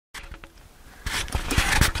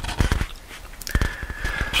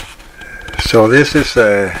So this is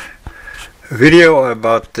a video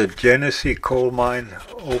about the Genesee coal mine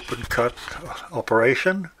open cut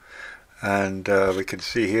operation, and we can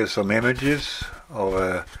see here some images of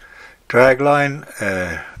a dragline,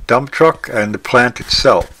 a dump truck, and the plant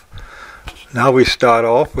itself. Now we start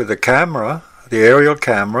off with the camera, the aerial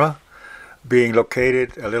camera, being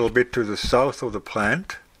located a little bit to the south of the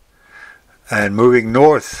plant and moving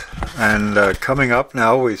north, and coming up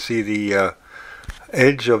now we see the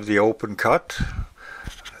edge of the open cut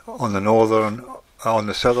on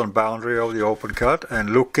the southern boundary of the open cut,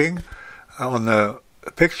 and looking on the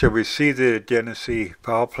picture we see the Genesee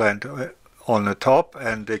power plant on the top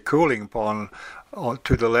and the cooling pond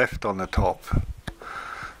to the left on the top.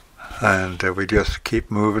 And we just keep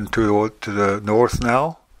moving to the north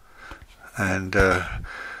now, and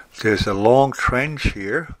there's a long trench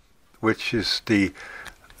here which is the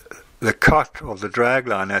cut of the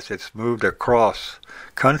dragline as it's moved across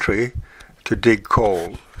country to dig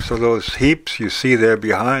coal. So those heaps you see there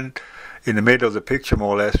behind, in the middle of the picture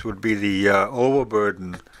more or less, would be the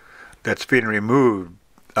overburden that's been removed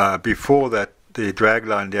before that the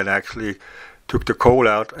dragline then actually took the coal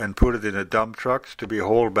out and put it in the dump trucks to be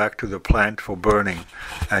hauled back to the plant for burning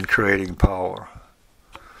and creating power.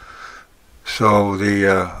 So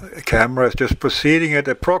the camera is just proceeding at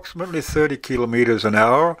approximately 30 kilometers an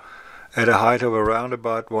hour at a height of around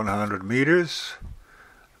about 100 meters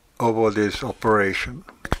over this operation.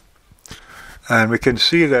 And we can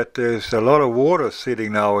see that there's a lot of water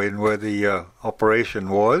sitting now in where the operation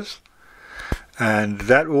was, and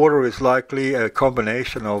that water is likely a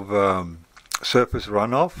combination of surface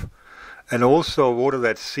runoff and also water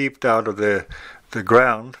that seeped out of the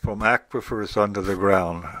ground from aquifers under the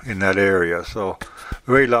ground in that area. So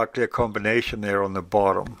very likely a combination there on the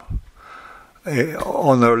bottom.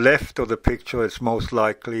 On the left of the picture, it's most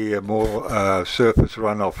likely more surface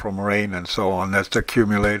runoff from rain and so on that's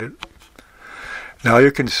accumulated. Now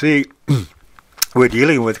you can see we're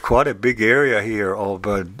dealing with quite a big area here of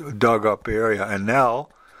dug up area, and now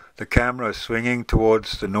the camera is swinging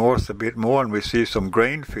towards the north a bit more, and we see some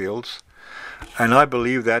grain fields, and I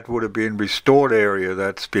believe that would have been restored area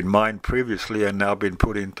that's been mined previously and now been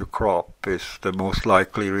put into crop is the most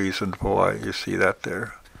likely reason for why you see that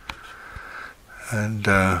there. And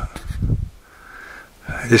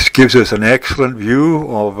this gives us an excellent view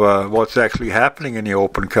of what's actually happening in the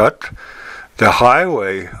open cut. The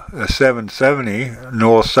highway 770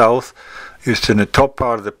 north-south is in the top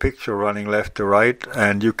part of the picture, running left to right,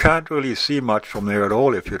 and you can't really see much from there at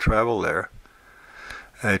all if you travel there.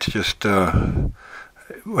 It's just when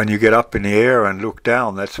you get up in the air and look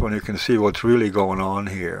down, that's when you can see what's really going on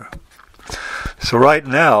here. So right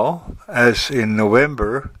now, as in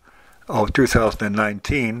November of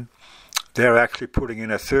 2019, they're actually putting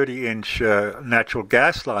in a 30-inch natural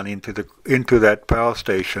gas line into that power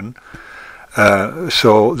station.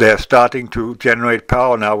 So they're starting to generate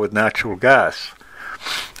power now with natural gas.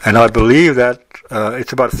 And I believe that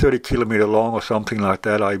it's about 30 kilometers long or something like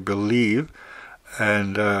that, I believe.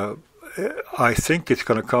 And I think it's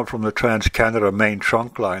going to come from the Trans-Canada main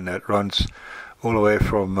trunk line that runs all the way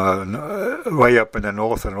from way up in the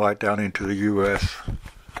north and right down into the U.S.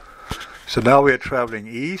 So now we're traveling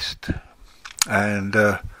east and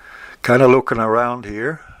kind of looking around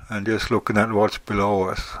here and just looking at what's below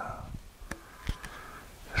us.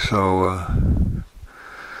 So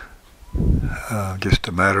just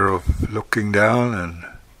a matter of looking down and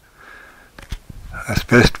as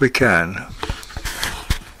best we can.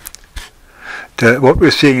 What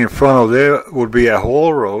we're seeing in front of there would be a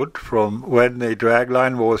haul road from when the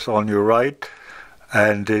dragline was on your right,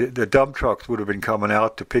 and the dump trucks would have been coming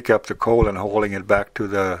out to pick up the coal and hauling it back to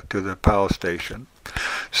the power station.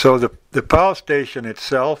 So the power station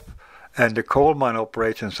itself and the coal mine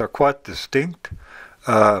operations are quite distinct.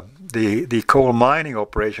 The coal mining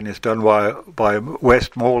operation is done by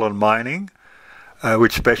Westmoreland Mining,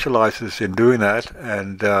 which specializes in doing that,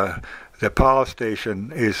 and the power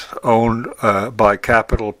station is owned by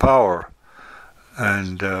Capital Power,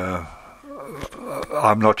 and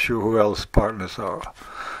I'm not sure who else partners are.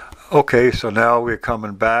 Okay, so now we're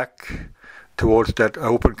coming back towards that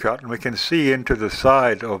open cut, and we can see into the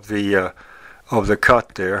side of the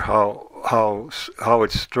cut there how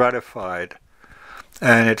it's stratified,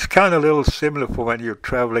 and it's kind of a little similar for when you're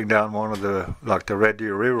traveling down one of the Red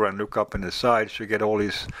Deer River and look up in the sides. You get all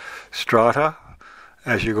these strata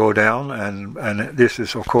as you go down, and this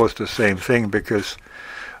is of course the same thing, because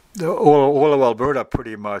all of Alberta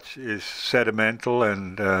pretty much is sedimental,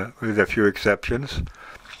 and with a few exceptions,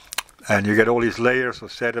 and you get all these layers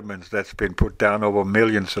of sediments that's been put down over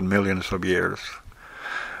millions and millions of years.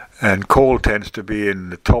 and coal tends to be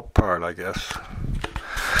in the top part, I guess.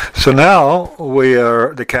 So now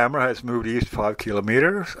the camera has moved east 5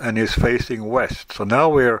 kilometers and is facing west. So now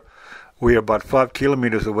we're about 5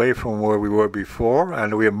 kilometers away from where we were before,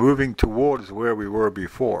 and we are moving towards where we were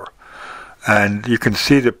before. And you can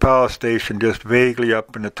see the power station just vaguely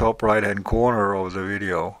up in the top right-hand corner of the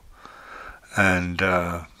video. And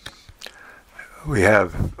we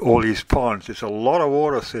have all these ponds. There's a lot of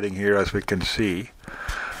water sitting here, as we can see.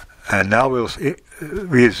 And now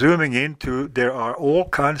we're zooming into, there are all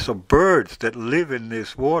kinds of birds that live in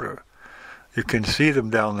this water. You can see them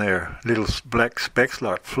down there, little black specks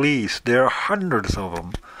like fleas. There are hundreds of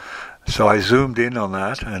them. So I zoomed in on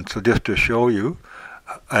that, and so just to show you.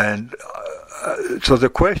 And so the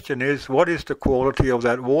question is, what is the quality of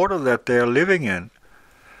that water that they're living in?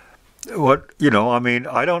 I mean,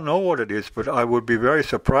 I don't know what it is, but I would be very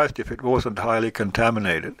surprised if it wasn't highly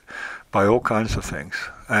contaminated by all kinds of things.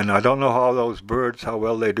 And I don't know how those birds, how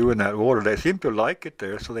well they do in that water. They seem to like it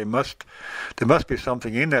there, so there must be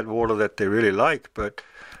something in that water that they really like. But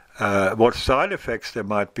what side effects there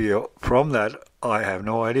might be from that, I have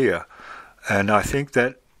no idea. And I think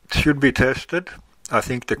that should be tested. I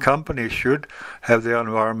think the company should have their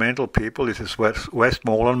environmental people, this is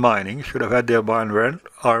Westmoreland Mining, should have had their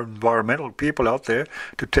environmental people out there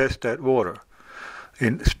to test that water,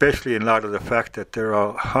 especially in light of the fact that there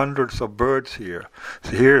are hundreds of birds here.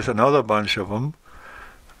 So here's another bunch of them,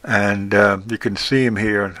 and you can see them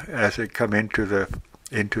here as they come into the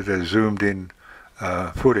zoomed in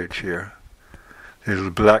footage here. Little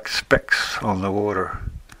black specks on the water.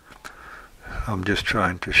 I'm just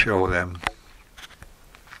trying to show them.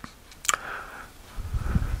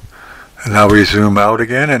 And now we zoom out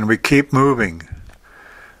again, and we keep moving.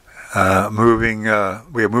 We are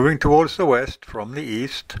moving towards the west from the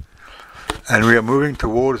east, and we are moving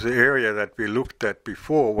towards the area that we looked at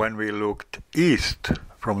before when we looked east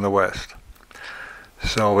from the west.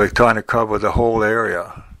 So we're trying to cover the whole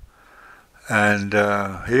area. And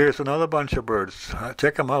here's another bunch of birds.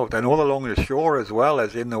 Check them out, and all along the shore as well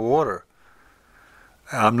as in the water.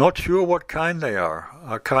 I'm not sure what kind they are.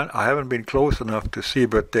 I haven't been close enough to see,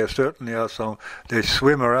 but there certainly are some. They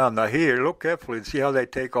swim around. Now here, look carefully and see how they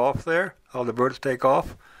take off there, how the birds take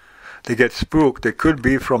off. They get spooked. It could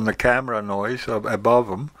be from the camera noise above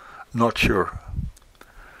them. Not sure.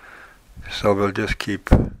 So we'll just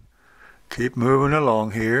keep moving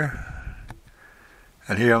along here.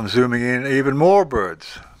 And here I'm zooming in even more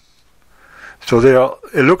birds. So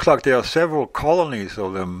it looks like there are several colonies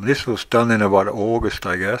of them. This was done in about August,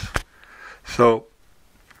 I guess. So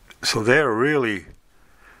they're really,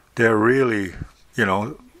 I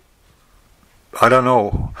don't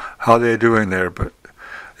know how they're doing there, but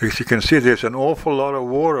as you can see, there's an awful lot of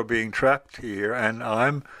water being trapped here, and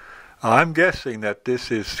I'm guessing that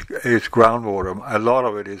this is groundwater. A lot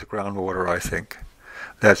of it is groundwater, I think,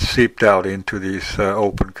 that's seeped out into these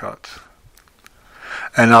open cuts.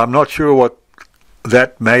 And I'm not sure what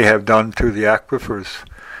that may have done to the aquifers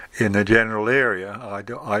in the general area. I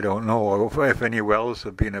don't know. Or if any wells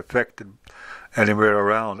have been affected anywhere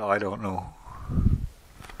around, I don't know.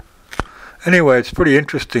 Anyway, it's pretty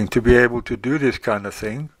interesting to be able to do this kind of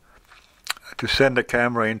thing, to send a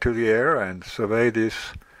camera into the air and survey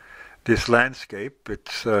this landscape.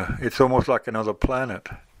 It's almost like another planet.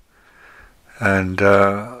 And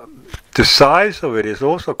the size of it is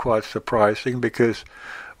also quite surprising, because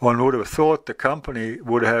one would have thought the company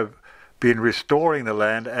would have been restoring the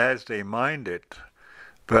land as they mined it,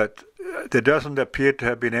 but there doesn't appear to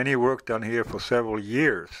have been any work done here for several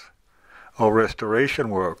years, or restoration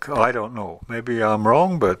work. I don't know. Maybe I'm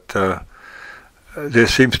wrong, but there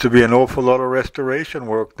seems to be an awful lot of restoration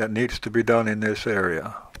work that needs to be done in this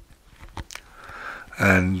area.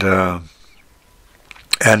 And there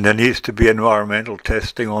needs to be environmental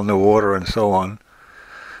testing on the water and so on.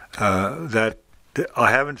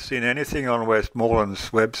 I haven't seen anything on Westmoreland's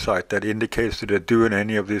website that indicates that they're doing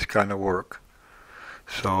any of this kind of work.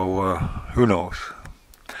 So who knows?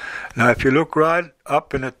 Now if you look right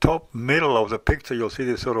up in the top middle of the picture, you'll see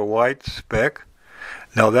this sort of white speck.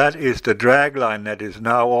 Now that is the drag line that is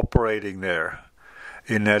now operating there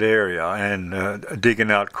in that area, and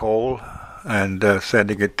digging out coal and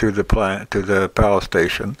sending it to the power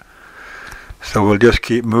station. So we'll just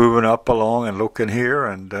keep moving up along and looking here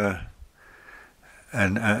and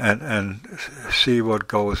see what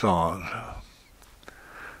goes on.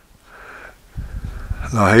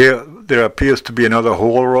 Now here there appears to be another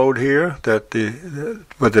haul road here that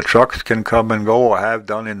where the trucks can come and go, or have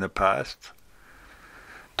done in the past,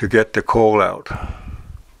 to get the coal out.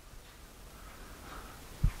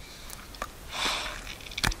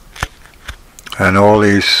 And all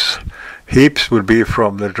these heaps would be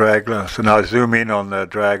from the drag line. So now zoom in on the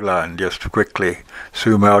drag line, just quickly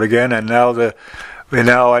zoom out again, and now we're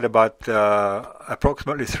now at about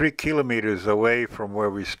approximately 3 kilometers away from where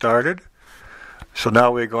we started. So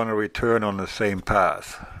now we're going to return on the same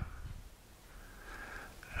path.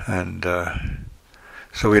 And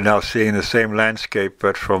so we're now seeing the same landscape,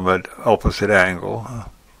 but from an opposite angle.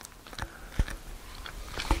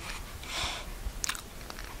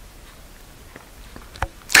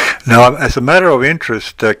 Now, as a matter of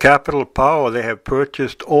interest, Capital Power, they have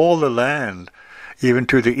purchased all the land, even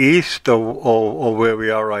to the east of where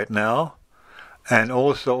we are right now, and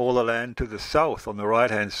also all the land to the south on the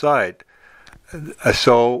right-hand side.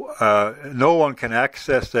 So no one can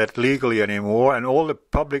access that legally anymore, and all the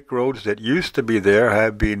public roads that used to be there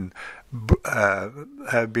have been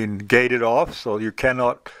gated off, so you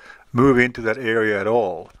cannot move into that area at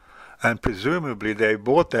all. And presumably they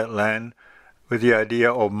bought that land with the idea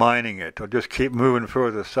of mining it, or just keep moving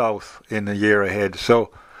further south in the year ahead. So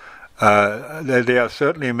they are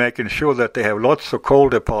certainly making sure that they have lots of coal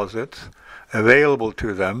deposits available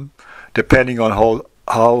to them, depending on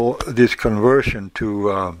how this conversion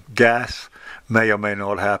to gas may or may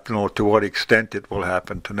not happen, or to what extent it will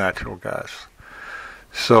happen to natural gas.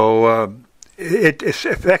 So it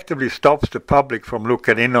effectively stops the public from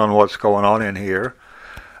looking in on what's going on in here.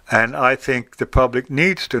 And I think the public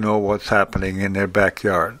needs to know what's happening in their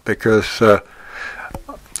backyard, because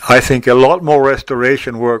I think a lot more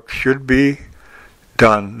restoration work should be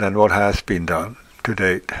done than what has been done to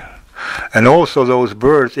date. And also those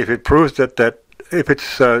birds, if it proves that if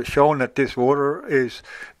it's shown that this water is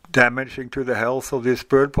damaging to the health of this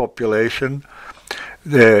bird population,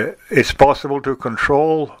 it's possible to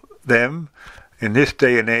control them in this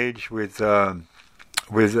day and age with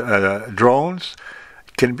drones.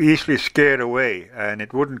 Can be easily scared away, and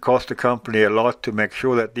it wouldn't cost the company a lot to make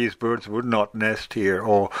sure that these birds would not nest here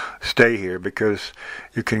or stay here, because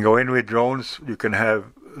you can go in with drones, you can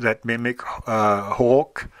have that mimic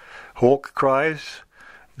hawk cries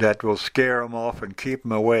that will scare them off and keep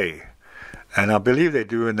them away. And I believe they're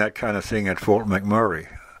doing that kind of thing at Fort McMurray.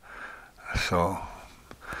 So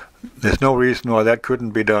there's no reason why that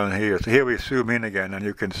couldn't be done here. So here we zoom in again, and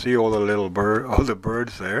you can see all the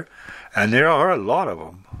birds there. And there are a lot of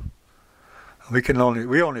them.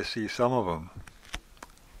 We only see some of them.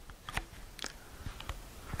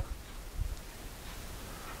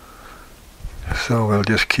 So we'll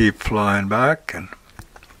just keep flying back, and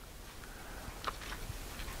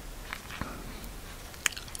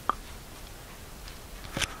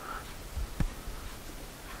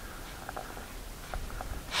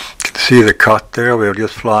you can see the cut there. We're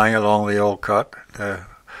just flying along the old cut.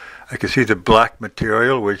 I can see the black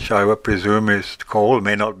material, which I would presume is coal. It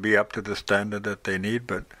may not be up to the standard that they need,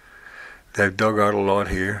 but they've dug out a lot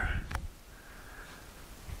here.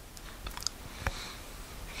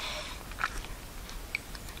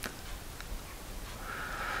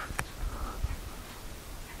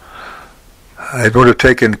 It would have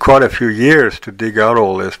taken quite a few years to dig out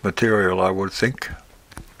all this material, I would think.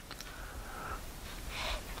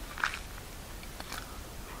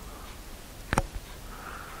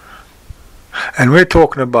 And we're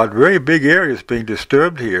talking about very big areas being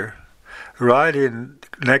disturbed here, right in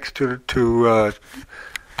next to the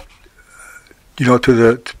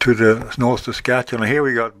North Saskatchewan. And here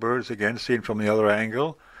we got birds again, seen from the other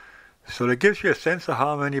angle. So that gives you a sense of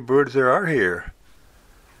how many birds there are here.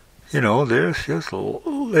 They're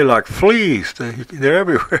like fleas. They're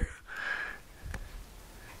everywhere.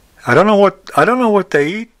 I don't know what they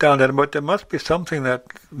eat down there, but there must be something that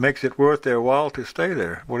makes it worth their while to stay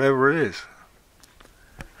there, whatever it is.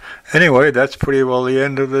 Anyway, that's pretty well the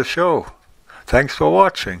end of the show. Thanks for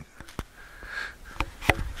watching.